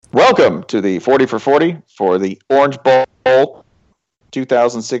Welcome to the 40 for 40 for the Orange Bowl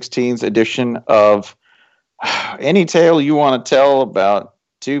 2016's edition of any tale you want to tell about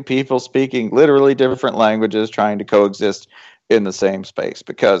two people speaking literally different languages trying to coexist in the same space,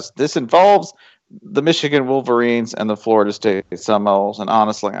 because this involves the Michigan Wolverines and the Florida State Seminoles, and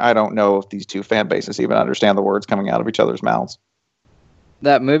honestly, I don't know if these two fan bases even understand the words coming out of each other's mouths.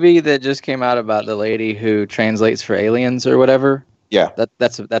 That movie that just came out about the lady who translates for aliens or whatever. Yeah,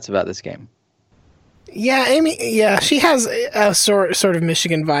 that's about this game. Yeah, Amy. Yeah, she has a sort of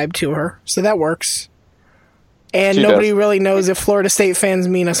Michigan vibe to her, so that works. And She nobody does. really knows if Florida State fans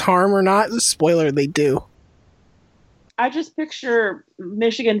mean us harm or not. Spoiler, they do. I just picture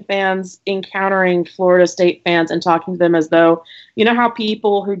Michigan fans encountering Florida State fans and talking to them as though, you know how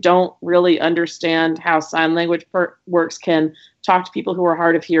people who don't really understand how sign language works can talk to people who are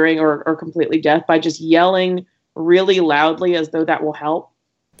hard of hearing or completely deaf by just yelling really loudly as though that will help.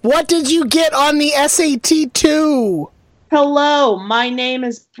 What did you get on the SAT 2? Hello, my name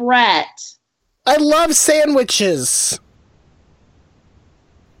is Brett. I love sandwiches.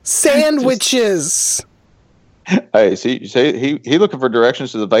 Sandwiches. Hey, see, he looking for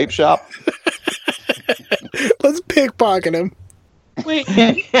directions to the vape shop. Let's pickpocket him. Wait.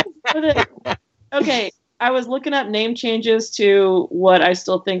 Okay, I was looking up name changes to what I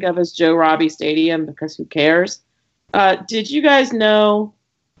still think of as Joe Robbie Stadium, because who cares? Did you guys know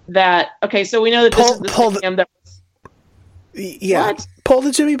that? Okay, so we know that this is the stadium that was. Yeah, What? pull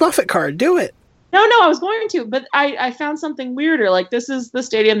the Jimmy Buffett card. Do it. No, I was going to, but I found something weirder. Like, this is the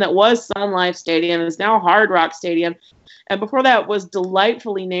stadium that was Sun Life Stadium. It's now Hard Rock Stadium. And before that was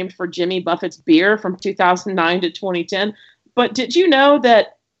delightfully named for Jimmy Buffett's beer from 2009 to 2010. But did you know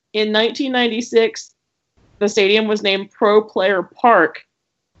that in 1996, the stadium was named Pro Player Park,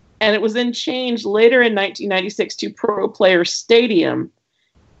 and it was then changed later in 1996 to Pro Player Stadium.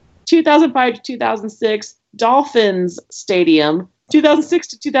 2005 to 2006, Dolphins Stadium. 2006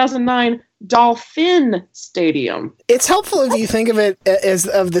 to 2009, Dolphin Stadium. It's helpful if you think of it as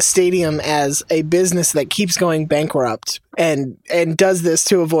of the stadium as a business that keeps going bankrupt and does this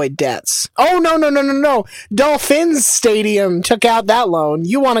to avoid debts. Oh, no. Dolphins Stadium took out that loan.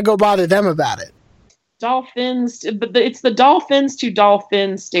 You want to go bother them about it. Dolphins, but it's the Dolphins to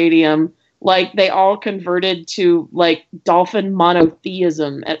Dolphin Stadium. Like, they all converted to, like, dolphin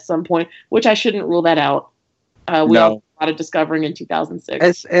monotheism at some point, which I shouldn't rule that out. We all did a lot of discovering in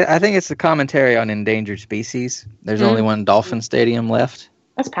 2006. I think it's a commentary on endangered species. There's only one dolphin stadium left.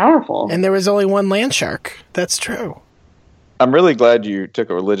 That's powerful. And there was only one land shark. That's true. I'm really glad you took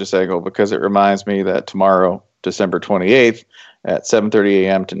a religious angle, because it reminds me that tomorrow, December 28th, at 7:30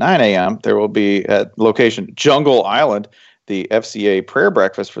 a.m. to 9 a.m., there will be at location Jungle Island, the FCA prayer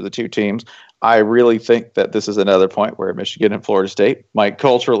breakfast for the two teams. I really think that this is another point where Michigan and Florida State might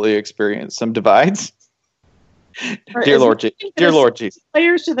culturally experience some divides. Dear Lord Jesus.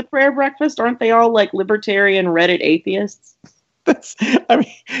 Players to the prayer breakfast, aren't they all like libertarian Reddit atheists? That's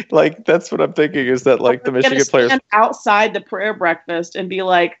what I'm thinking, is that like the Michigan players stand outside the prayer breakfast and be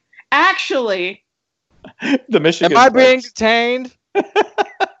like, actually, the Michigan Am I players, being detained?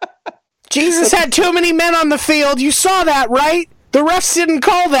 Jesus had too many men on the field. You saw that, right? The refs didn't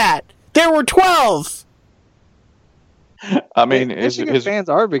call that. There were 12. I mean,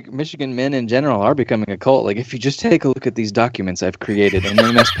 Michigan men in general are becoming a cult. Like, if you just take a look at these documents I've created in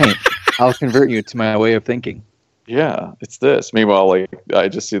MS Paint, I'll convert you to my way of thinking. Yeah, it's this. Meanwhile, like, I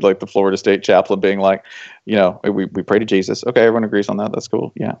just see like the Florida State chaplain being like, we pray to Jesus. Okay, everyone agrees on that. That's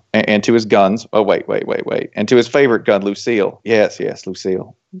cool. Yeah, and to his guns. Oh, wait. And to his favorite gun, Lucille. Yes,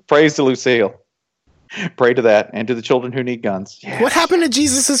 Lucille. Praise to Lucille. Pray to that, and to the children who need guns. Yes. What happened to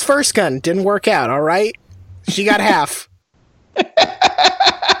Jesus' first gun? Didn't work out, all right? She got half.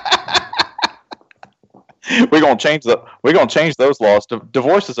 We're gonna change those laws.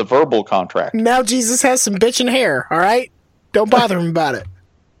 Divorce is a verbal contract. Now Jesus has some bitchin' hair, all right? Don't bother him about it.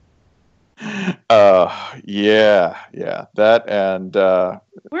 Yeah. That and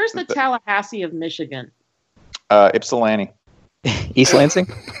where's the Tallahassee of Michigan? Ypsilanti. East Lansing?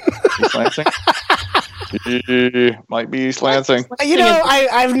 East Lansing? Might be East Lansing.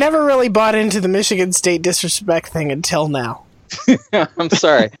 I've never really bought into the Michigan State disrespect thing until now. I'm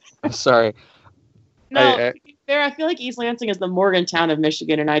sorry. No, to be fair, I feel like East Lansing is the Morgantown of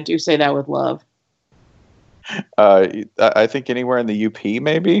Michigan, and I do say that with love. I think anywhere in the UP,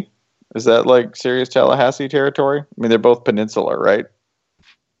 maybe? Is that like serious Tallahassee territory? I mean, they're both peninsula, right?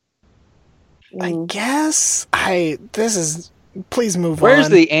 I guess. Please move on. Where's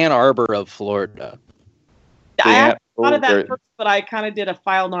the Ann Arbor of Florida? I thought of that first, but I kind of did a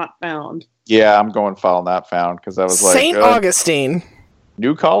file not found. Yeah, I'm going file not found, because I was like... St. Augustine.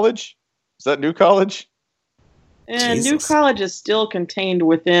 New College? Is that New College? And New Jesus. College is still contained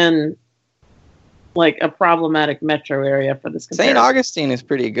within like a problematic metro area for this comparison. St. Augustine is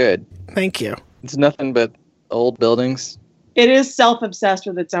pretty good. Thank you. It's nothing but old buildings. It is self-obsessed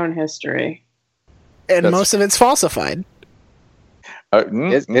with its own history. And That's- most of it's falsified.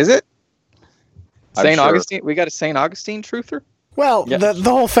 Is it? I'm St. sure. Augustine? We got a St. Augustine truther? Well, Yeah. the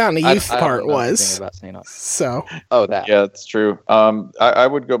whole Fountain of Youth I don't part know anything was. about St. Augustine. So, Oh, that. Yeah, it's true. I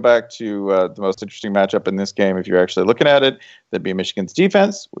would go back to the most interesting matchup in this game if you're actually looking at it. That'd be Michigan's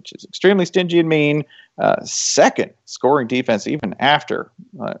defense, which is extremely stingy and mean. Second scoring defense, even after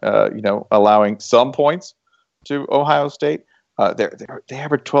allowing some points to Ohio State. They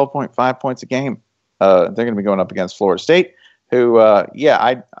average 12.5 points a game. They're going to be going up against Florida State, who,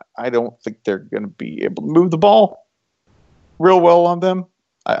 I don't think they're going to be able to move the ball real well on them.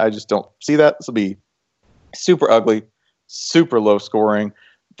 I just don't see that. This will be super ugly, super low scoring.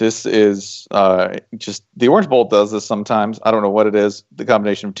 This is just the Orange Bowl does this sometimes. I don't know what it is. The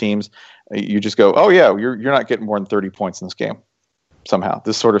combination of teams, you just go, oh yeah, you're not getting more than 30 points in this game. Somehow,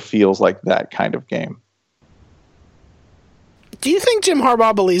 this sort of feels like that kind of game. do you think Jim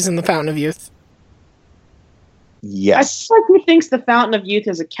Harbaugh believes in the Fountain of Youth? Yes. I feel like he thinks the Fountain of Youth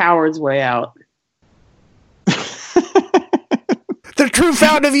is a coward's way out. The true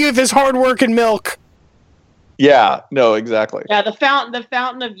Fountain of Youth is hard work and milk. Yeah. No. Exactly. Yeah, the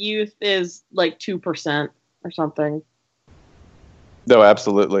Fountain of Youth is like 2% or something. No.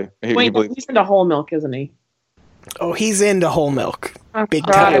 Absolutely. He Wait, believes- he's into whole milk, isn't he? Oh, he's into whole milk. Big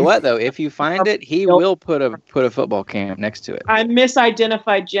Sorry. Tell you time. what, though, if you find it, he will put a football camp next to it. I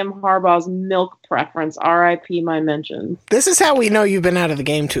misidentified Jim Harbaugh's milk preference. R.I.P. my mention. This is how we know you've been out of the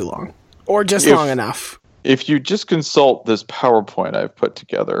game too long. Or just If- long enough. If you just consult this PowerPoint I've put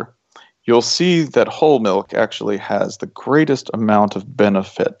together, you'll see that whole milk actually has the greatest amount of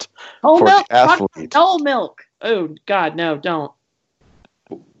benefit Whole for milk. the athlete. Whole milk. Oh God, no! Don't.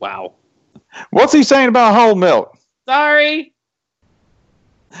 Wow. What's he saying about whole milk? Sorry.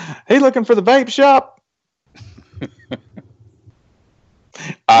 He looking for the vape shop?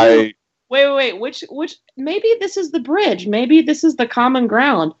 I Wait. Which? Maybe this is the bridge. Maybe this is the common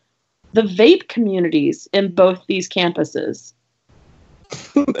ground. The vape communities in both these campuses.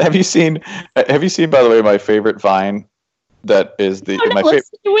 have you seen by the way my favorite Vine that is the No, my let's favorite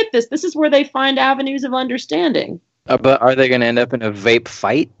stay with this. This is where they find avenues of understanding. But are they going to end up in a vape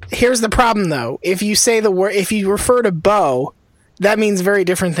fight? Here's the problem, though. If you say the word, if you refer to Bo, that means very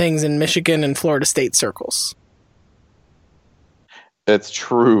different things in Michigan and Florida State circles. It's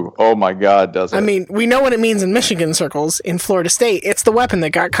true. Oh my God, does it? I mean, we know what it means in Michigan circles. In Florida State, it's the weapon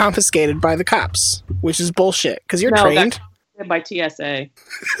that got confiscated by the cops, which is bullshit, because you're No, trained. that's by TSA.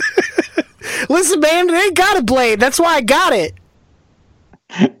 Listen, man, it ain't got a blade. That's why I got it.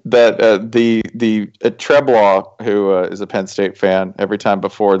 that the Treblaw, who is a Penn State fan, every time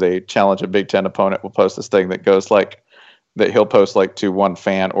before they challenge a Big Ten opponent, will post this thing that goes like that. He'll post like to one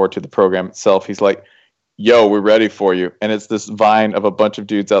fan or to the program itself. He's like, "Yo, we're ready for you," and it's this Vine of a bunch of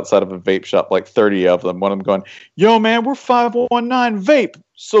dudes outside of a vape shop, like 30 of them. One of them going, "Yo, man, we're 519 vape,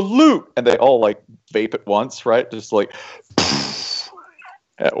 salute," and they all like vape at once, right? Just like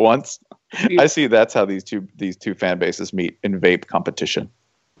at once. I see that's how these two fan bases meet in vape competition.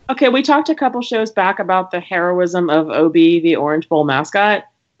 Okay, we talked a couple shows back about the heroism of OB, the Orange Bowl mascot.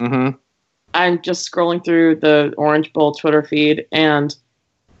 Mm-hmm. I'm just scrolling through the Orange Bowl Twitter feed, and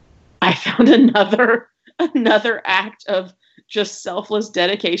I found another act of just selfless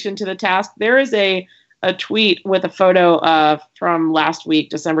dedication to the task. There is a tweet with a photo from last week,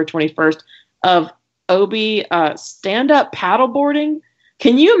 December 21st, of OB stand-up paddleboarding.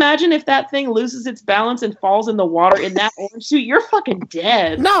 Can you imagine if that thing loses its balance and falls in the water in that orange suit? You're fucking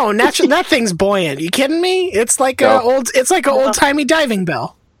dead. No, naturally, that thing's buoyant. You kidding me? It's like It's like an old timey diving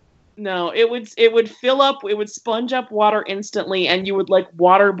bell. No, it would fill up, it would sponge up water instantly, and you would like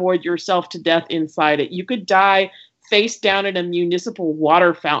waterboard yourself to death inside it. You could die face down in a municipal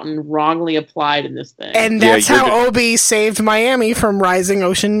water fountain wrongly applied in this thing. And that's how OB saved Miami from rising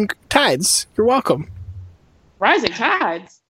ocean tides. You're welcome. Rising tides.